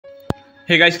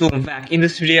Hey guys, welcome back. In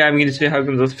this video, I'm going to show you how you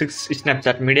can just fix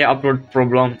Snapchat media upload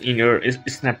problem in your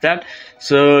Snapchat.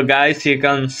 So guys, you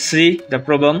can see the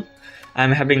problem.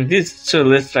 I'm having this, so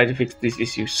let's try to fix this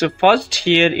issue. So first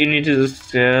here, you need to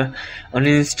just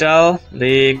uninstall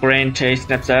the current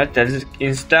Snapchat that is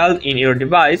installed in your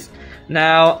device.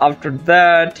 Now after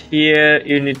that, here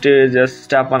you need to just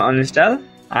tap on uninstall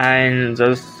and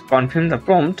just confirm the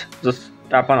prompt. Just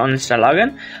tap on uninstall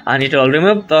again and it will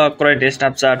remove the current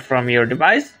Snapchat from your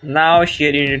device. Now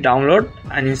here you need to download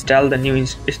and install the new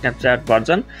Snapchat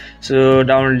version, so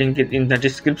download link is in the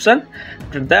description.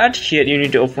 After that, here you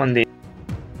need to open the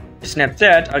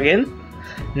Snapchat again.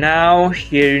 Now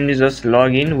here you need to just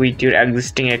log in with your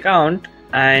existing account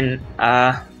and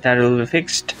that will be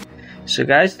fixed. So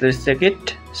guys, let's check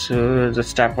it. So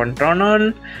just tap on turn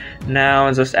on.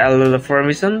 Now just allow the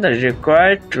permission that is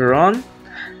required to run.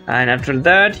 And after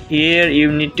that, here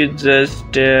you need to just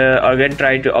again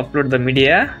try to upload the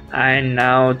media and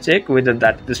now check whether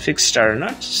that is fixed or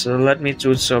not. So let me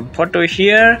choose a photo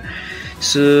here.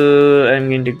 So I'm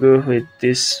going to go with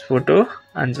this photo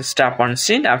and just tap on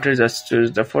send. After, just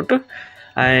choose the photo,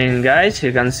 and guys,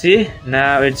 you can see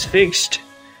now it's fixed.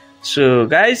 So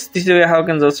guys, this is how you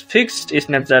can just fix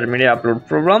Snapchat media upload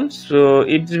problem. So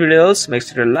if this video helps, make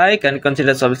sure to like and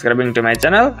consider subscribing to my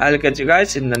channel. I'll catch you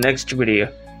guys in the next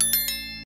video.